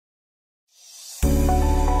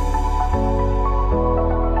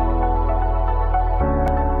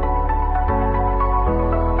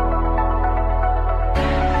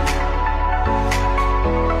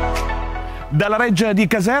Dalla reggia di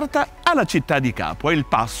Caserta alla città di Capua il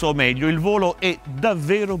passo, o meglio il volo, è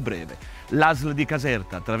davvero breve. L'ASL di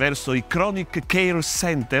Caserta, attraverso i Chronic Care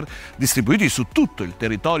Center distribuiti su tutto il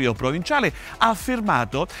territorio provinciale, ha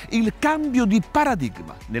affermato il cambio di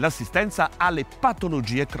paradigma nell'assistenza alle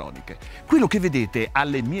patologie croniche. Quello che vedete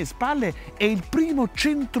alle mie spalle è il primo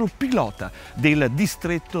centro pilota del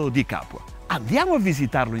distretto di Capua. Andiamo a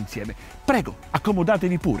visitarlo insieme. Prego,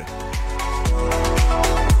 accomodatevi pure.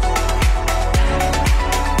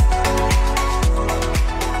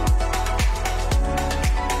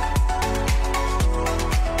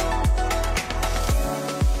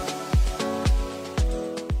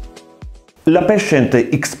 La patient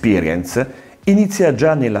experience inizia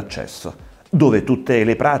già nell'accesso, dove tutte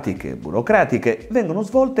le pratiche burocratiche vengono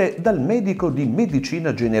svolte dal medico di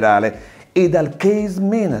medicina generale e dal case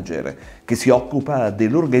manager, che si occupa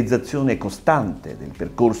dell'organizzazione costante del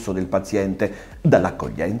percorso del paziente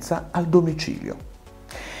dall'accoglienza al domicilio.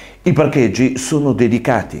 I parcheggi sono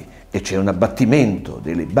dedicati e c'è un abbattimento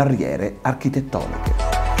delle barriere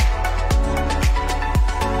architettoniche.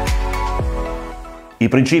 I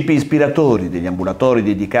principi ispiratori degli ambulatori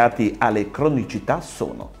dedicati alle cronicità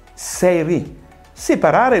sono 6R: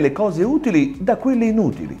 separare le cose utili da quelle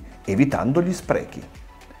inutili, evitando gli sprechi.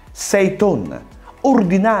 6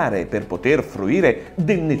 ordinare per poter fruire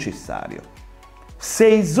del necessario.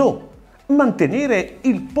 6 mantenere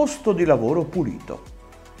il posto di lavoro pulito.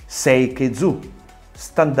 6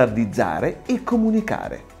 standardizzare e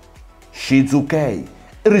comunicare. 6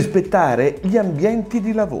 rispettare gli ambienti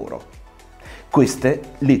di lavoro. Queste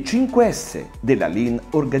le 5 S della Lean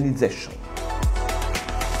Organization.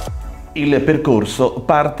 Il percorso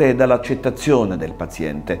parte dall'accettazione del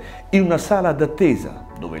paziente in una sala d'attesa,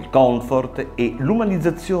 dove il comfort e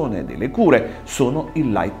l'umanizzazione delle cure sono il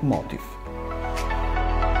leitmotiv.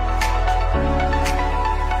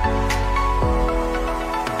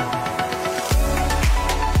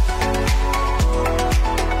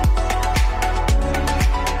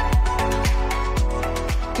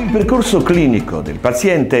 Il percorso clinico del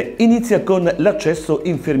paziente inizia con l'accesso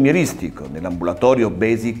infermieristico nell'ambulatorio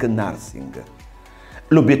Basic Nursing.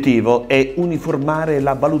 L'obiettivo è uniformare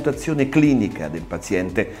la valutazione clinica del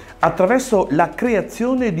paziente attraverso la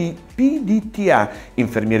creazione di PDTA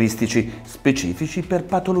infermieristici specifici per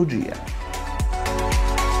patologia.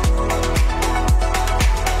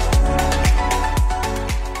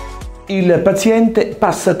 Il paziente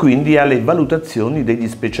passa quindi alle valutazioni degli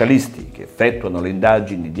specialisti che effettuano le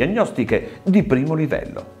indagini diagnostiche di primo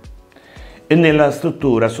livello. Nella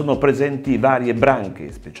struttura sono presenti varie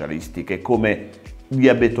branche specialistiche come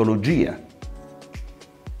diabetologia,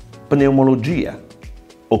 pneumologia,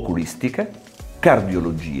 oculistica,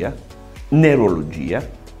 cardiologia, neurologia,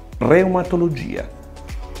 reumatologia.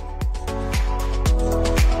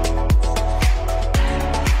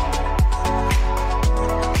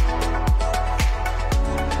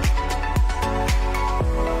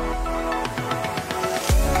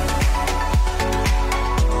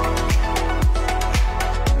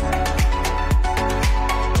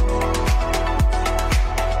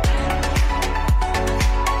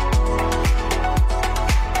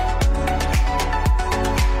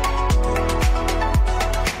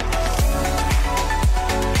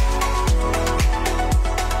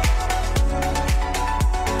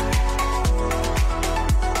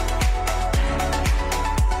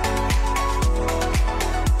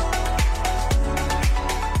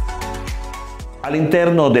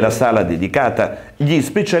 All'interno della sala dedicata, gli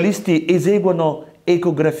specialisti eseguono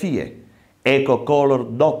ecografie, eco color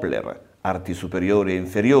Doppler, arti superiori e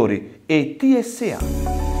inferiori e TSA.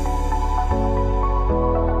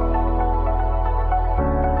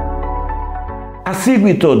 A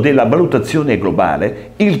seguito della valutazione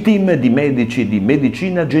globale, il team di medici di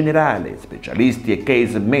medicina generale, specialisti e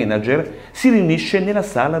case manager si riunisce nella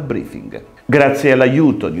sala briefing. Grazie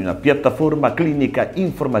all'aiuto di una piattaforma clinica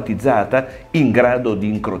informatizzata in grado di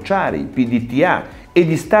incrociare i PDTA e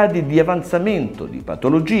gli stadi di avanzamento di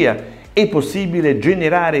patologia, è possibile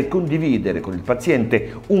generare e condividere con il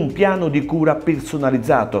paziente un piano di cura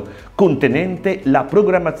personalizzato contenente la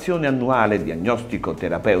programmazione annuale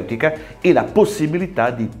diagnostico-terapeutica e la possibilità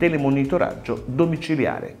di telemonitoraggio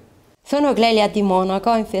domiciliare. Sono Clelia Di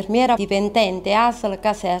Monaco, infermiera dipendente ASL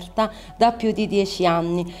Caserta da più di 10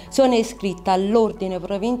 anni. Sono iscritta all'ordine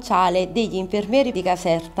provinciale degli infermieri di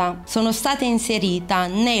Caserta. Sono stata inserita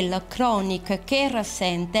nel Chronic Care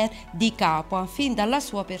Center di Capua fin dalla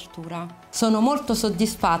sua apertura. Sono molto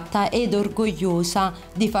soddisfatta ed orgogliosa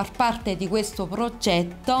di far parte di questo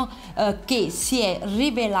progetto che si è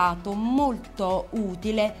rivelato molto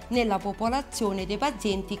utile nella popolazione dei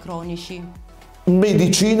pazienti cronici.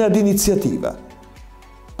 Medicina d'iniziativa,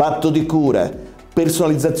 patto di cura,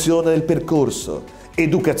 personalizzazione del percorso,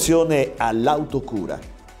 educazione all'autocura.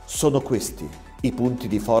 Sono questi i punti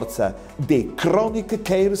di forza dei Chronic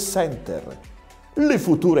Care Center, le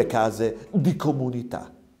future case di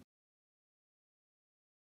comunità.